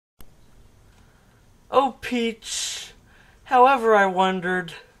Oh, Peach, however I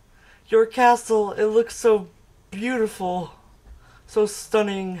wondered, your castle, it looks so beautiful, so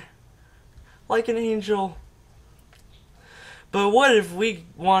stunning, like an angel. But what if we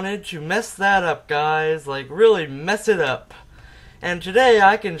wanted to mess that up, guys? Like, really mess it up. And today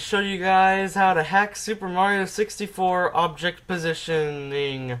I can show you guys how to hack Super Mario 64 object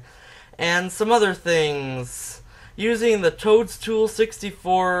positioning and some other things using the Toadstool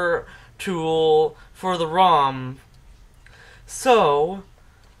 64 tool for the ROM. So,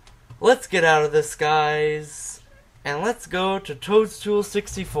 let's get out of this, guys, and let's go to Toadstool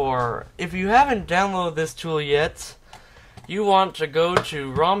 64. If you haven't downloaded this tool yet, you want to go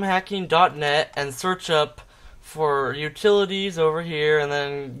to romhacking.net and search up for utilities over here, and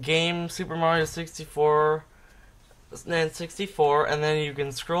then game Super Mario 64 and 64, and then you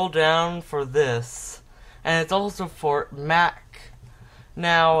can scroll down for this, and it's also for Mac.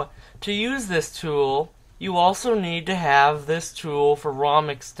 Now, to use this tool, you also need to have this tool for ROM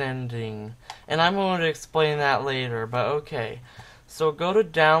extending, and I'm going to explain that later, but okay. So go to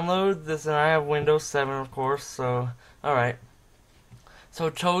download this, and I have Windows 7, of course, so alright. So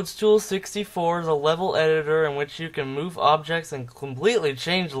Toadstool 64 is a level editor in which you can move objects and completely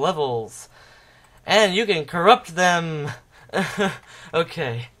change levels. And you can corrupt them!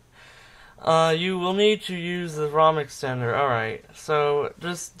 Okay. You will need to use the ROM extender. Alright, so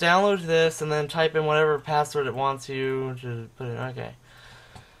just download this and then type in whatever password it wants you to put in. Okay.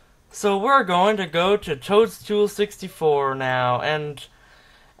 So we're going to go to Toadstool 64 now, and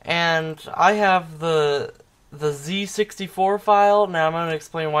I have the Z64 file. Now I'm going to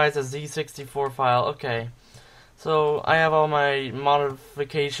explain why it's a Z64 file. Okay. So I have all my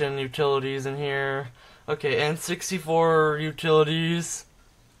modification utilities in here. Okay, N64 utilities.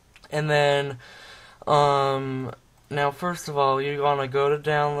 And then, now first of all, you want to go to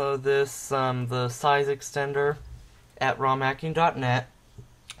download this, the size extender at romhacking.net.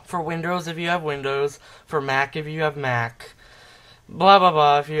 For Windows if you have Windows, for Mac if you have Mac. Blah blah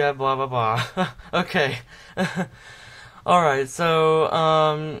blah if you have blah blah blah. Okay. Alright,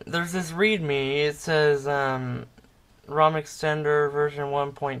 so, there's this readme. It says, ROM extender version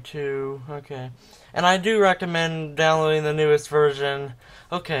 1.2. Okay. And I do recommend downloading the newest version.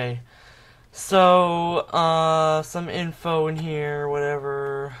 Okay. So, some info in here,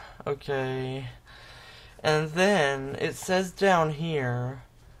 whatever. Okay. And then, it says down here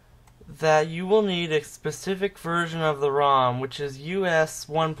that you will need a specific version of the ROM, which is US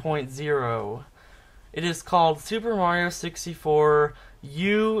 1.0. It is called Super Mario 64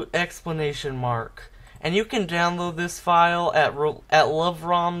 U exclamation mark. And you can download this file at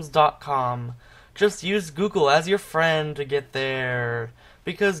loveroms.com. Just use Google as your friend to get there,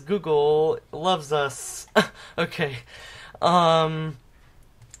 because Google loves us. Okay. And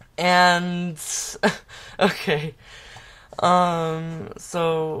okay.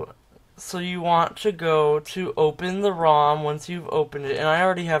 So you want to go to open the ROM once you've opened it, and I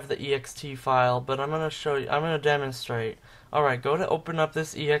already have the ext file, but I'm going to show you, I'm going to demonstrate. Alright, go to open up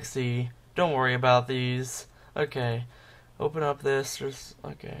this exe. Don't worry about these. Okay. Open up this, just,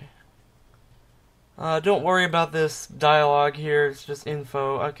 okay. Don't worry about this dialogue here, it's just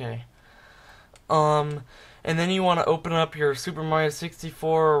info, okay. And then you want to open up your Super Mario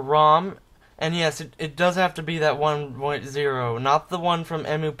 64 ROM. And yes, it does have to be that 1.0, not the one from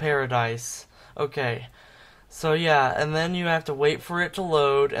Emu Paradise. Okay. So yeah, and then you have to wait for it to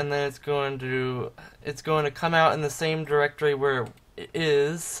load, and then it's going to come out in the same directory where it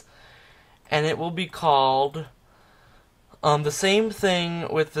is, and it will be called the same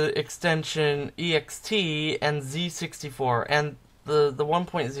thing with the extension ext and Z64, and the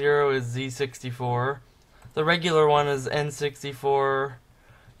 1.0 is Z64. The regular one is N64.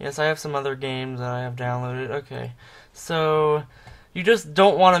 Yes, I have some other games that I have downloaded. Okay, so you just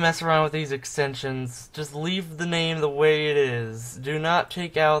don't want to mess around with these extensions. Just leave the name the way it is. Do not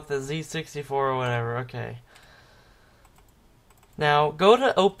take out the Z64 or whatever. Okay. Now, go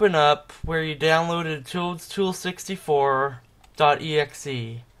to open up where you downloaded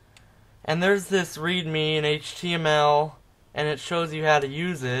Toadstool64.exe. And there's this readme in HTML, and it shows you how to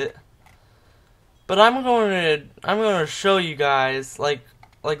use it. But I'm going to show you guys, like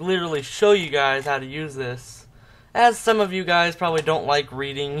literally show you guys how to use this, as some of you guys probably don't like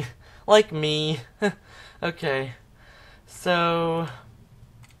reading, like me. Okay, so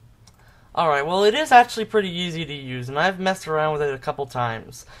alright, well, it is actually pretty easy to use, and I've messed around with it a couple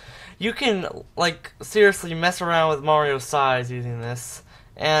times. You can, like, seriously mess around with Mario's size using this,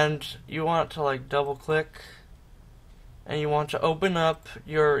 and you want to, like, double click, and you want to open up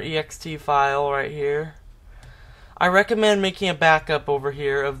your ext file right here. I recommend making a backup over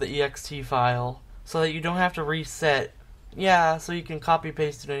here of the ext file, so that you don't have to reset. Yeah, so you can copy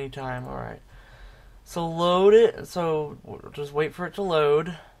paste it anytime. Alright. So load it. So just wait for it to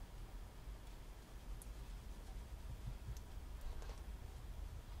load.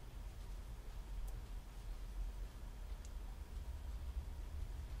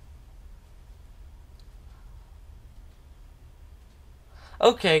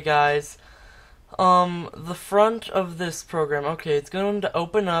 Okay, guys. The front of this program, okay, it's going to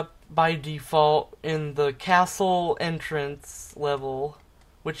open up by default in the castle entrance level,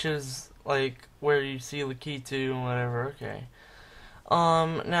 which is like where you see the key to and whatever. Okay.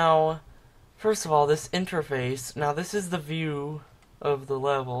 Now, first of all, this interface. Now, this is the view of the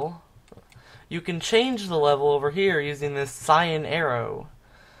level. You can change the level over here using this cyan arrow.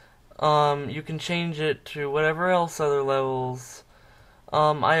 You can change it to whatever else other levels.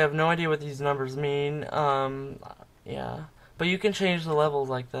 I have no idea what these numbers mean. Yeah. But you can change the levels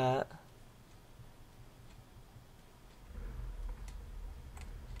like that.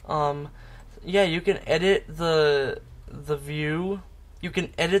 Yeah, you can edit the view. You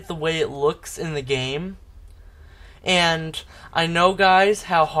can edit the way it looks in the game. And I know, guys,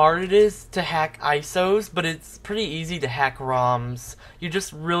 how hard it is to hack ISOs, but it's pretty easy to hack ROMs. You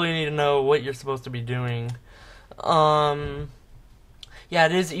just really need to know what you're supposed to be doing. Yeah,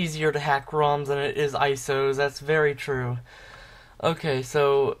 it is easier to hack ROMs than it is ISOs. That's very true. Okay,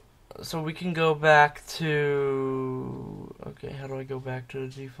 so we can go back to... Okay, how do I go back to the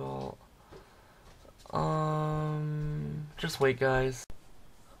default? Just wait, guys.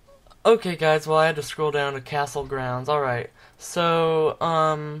 Okay, guys, well, I had to scroll down to Castle Grounds. Alright, so,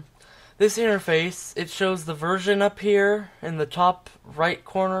 this interface, it shows the version up here in the top right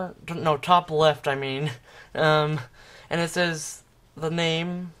corner. No, top left, I mean. And it says the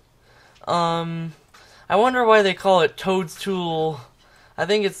name. I wonder why they call it Toadstool. I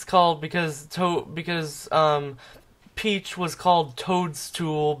think it's called because Peach was called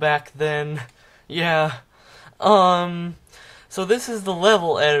Toadstool back then. Yeah. So this is the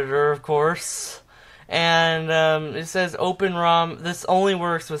level editor, of course. And it says Open ROM. This only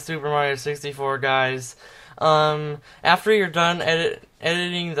works with Super Mario 64, guys. After you're done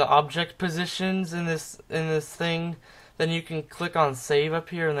editing the object positions in this thing, then you can click on Save up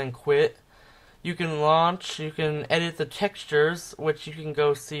here and then Quit. You can launch, you can edit the textures, which you can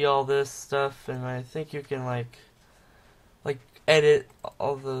go see all this stuff, and I think you can like edit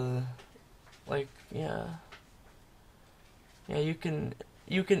all the, yeah. Yeah, you can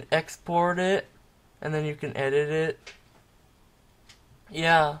export it, and then you can edit it.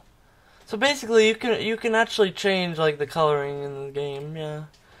 Yeah. So basically you can actually change like the coloring in the game, yeah.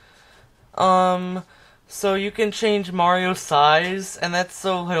 So you can change Mario's size, and that's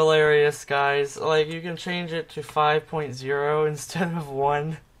so hilarious, guys. Like, you can change it to 5.0 instead of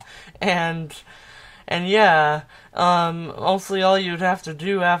 1. And yeah, mostly all you'd have to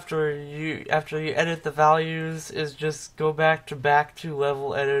do after you edit the values is just go back to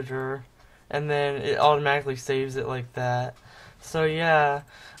level editor, and then it automatically saves it like that. So yeah,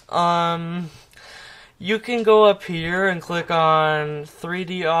 you can go up here and click on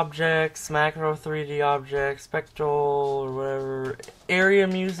 3D objects, macro 3D objects, spectral, or whatever, area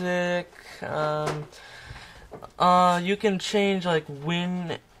music. You can change like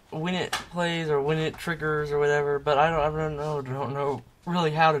when it plays or when it triggers or whatever, but I don't know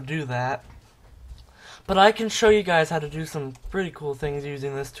really how to do that. But I can show you guys how to do some pretty cool things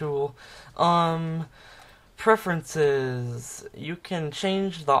using this tool. Preferences. You can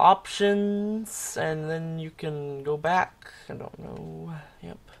change the options, and then you can go back. I don't know.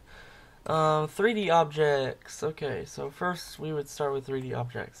 Yep. 3D objects. Okay, so first we would start with 3D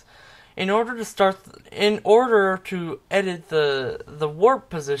objects. In order to edit the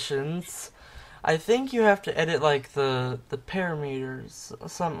warp positions, I think you have to edit like the parameters,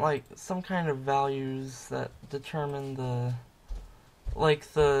 some kind of values that determine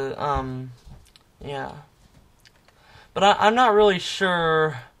yeah. But I'm not really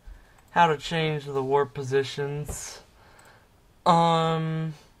sure how to change the warp positions.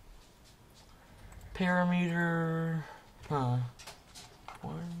 Parameter,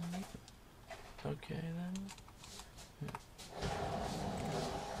 okay then.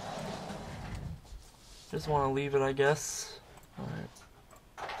 Just want to leave it, I guess. Alright.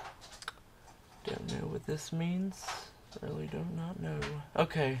 Don't know what this means. Really do not know.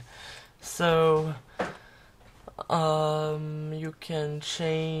 Okay. So, you can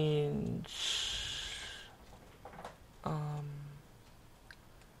change,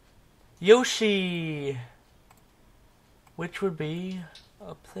 Yoshi, which would be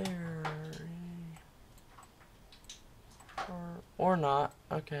up there, or not,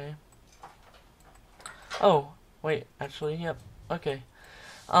 okay. Oh, wait, actually, yep. Okay.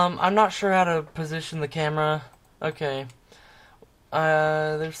 I'm not sure how to position the camera. Okay.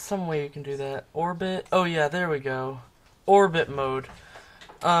 There's some way you can do that. Orbit. Oh yeah, there we go. Orbit mode.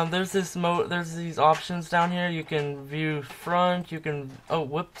 There's these options down here. You can view front, you can, oh,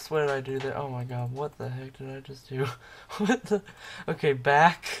 whoops, what did I do there? Oh my god, what the heck did I just do? What the, okay,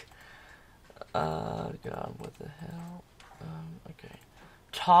 back. God, what the hell? Okay.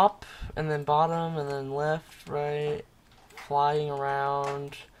 Top, and then bottom, and then left, right, flying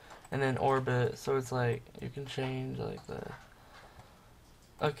around, and then orbit. So it's like, you can change, like, the...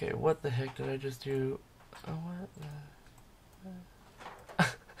 Okay, what the heck did I just do? Oh, what the...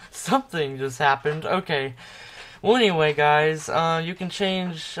 Something just happened. Okay. Well, anyway, guys, you can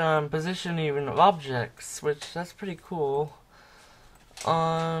change, position even of objects, which, that's pretty cool.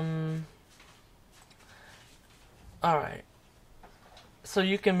 Alright. So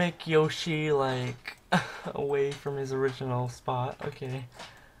you can make Yoshi, like, away from his original spot. Okay.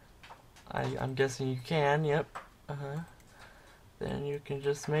 I'm guessing you can, yep. Then you can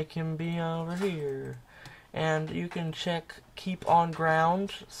just make him be over here. And you can check keep on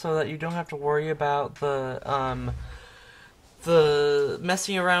ground so that you don't have to worry about the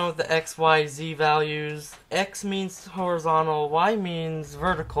messing around with the X, Y, Z values. X means horizontal, Y means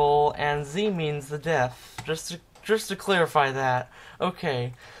vertical, and Z means the depth. Just to clarify that.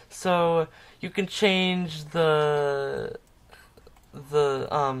 Okay, so you can change the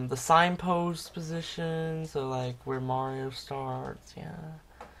signpost position, so like where Mario starts, yeah.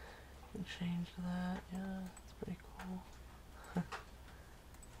 You can change that, yeah, it's pretty cool.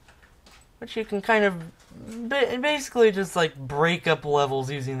 But you can kind of basically just like break up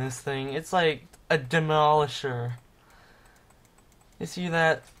levels using this thing. It's like a demolisher. You see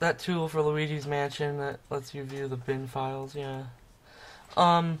that tool for Luigi's Mansion that lets you view the bin files, yeah.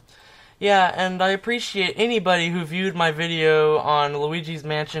 Yeah, and I appreciate anybody who viewed my video on Luigi's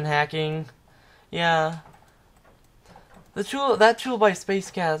Mansion hacking. Yeah. That tool by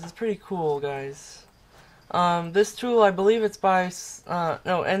SpaceCast is pretty cool, guys. This tool, I believe it's by,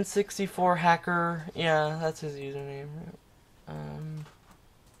 no, N64 Hacker. Yeah, that's his username.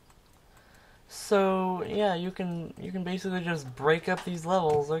 So, yeah, you can basically just break up these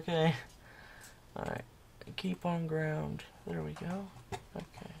levels, okay. Alright, keep on ground. There we go.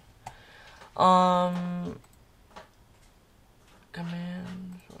 Okay.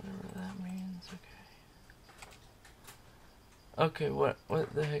 Command, whatever that means, okay. Okay, what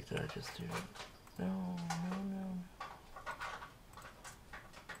the heck did I just do? No.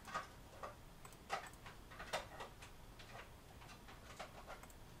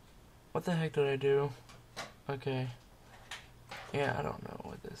 What the heck did I do? Okay. Yeah, I don't know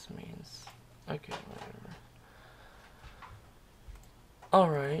what this means. Okay, whatever.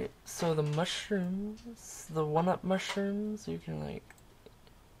 Alright, so the mushrooms, the one-up mushrooms, you can like...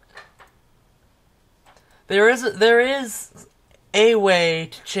 There is a way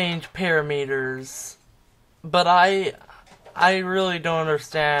to change parameters, but I really don't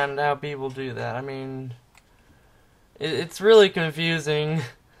understand how people do that. I mean, it's really confusing.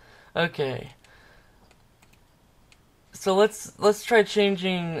 Okay. So let's try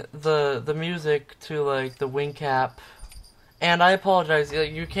changing the music to like the wing cap. And I apologize,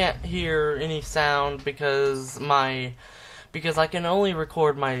 you can't hear any sound because I can only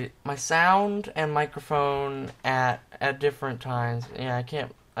record my sound and microphone at different times. Yeah,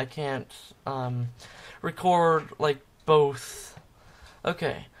 I can't record like both.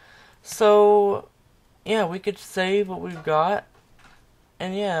 Okay. So yeah, we could save what we've got.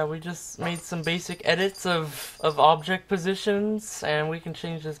 And yeah, we just made some basic edits of object positions, and we can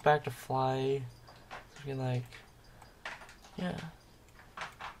change this back to fly. So we can like, yeah.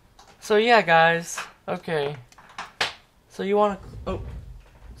 So yeah, guys. Okay. So you want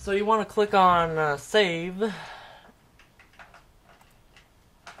to click on save,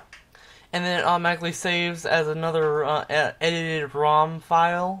 and then it automatically saves as another edited ROM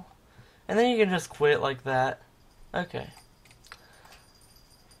file, and then you can just quit like that. Okay.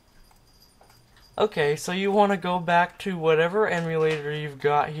 Okay, so you want to go back to whatever emulator you've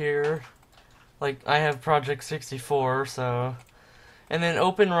got here. Like, I have Project 64, so... And then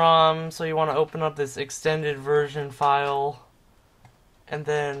open ROM, so you want to open up this extended version file. And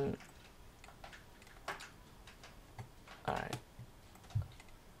then... Alright.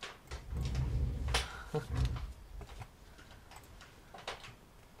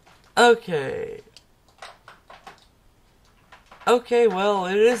 Okay. Okay, well,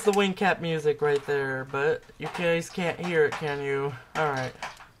 it is the wing cap music right there, but you guys can't hear it, can you? Alright.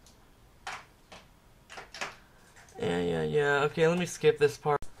 Yeah. Okay, let me skip this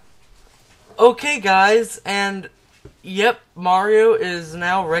part. Okay, guys, and yep, Mario is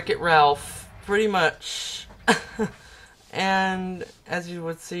now Wreck-It Ralph, pretty much. And as you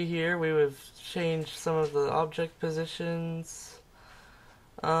would see here, we would change some of the object positions.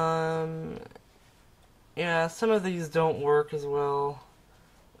 Yeah, some of these don't work as well.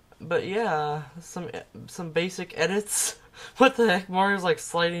 But yeah, some basic edits. What the heck? Mario's like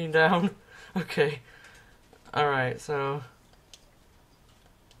sliding down. Okay. Alright, so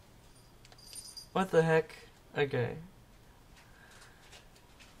what the heck? Okay.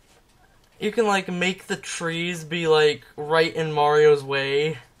 You can like make the trees be like right in Mario's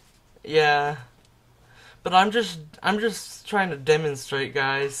way. Yeah. But I'm just trying to demonstrate,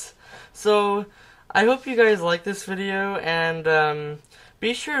 guys. So I hope you guys like this video, and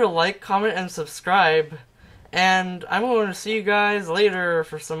be sure to like, comment, and subscribe. And I'm going to see you guys later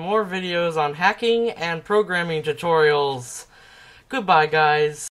for some more videos on hacking and programming tutorials. Goodbye, guys.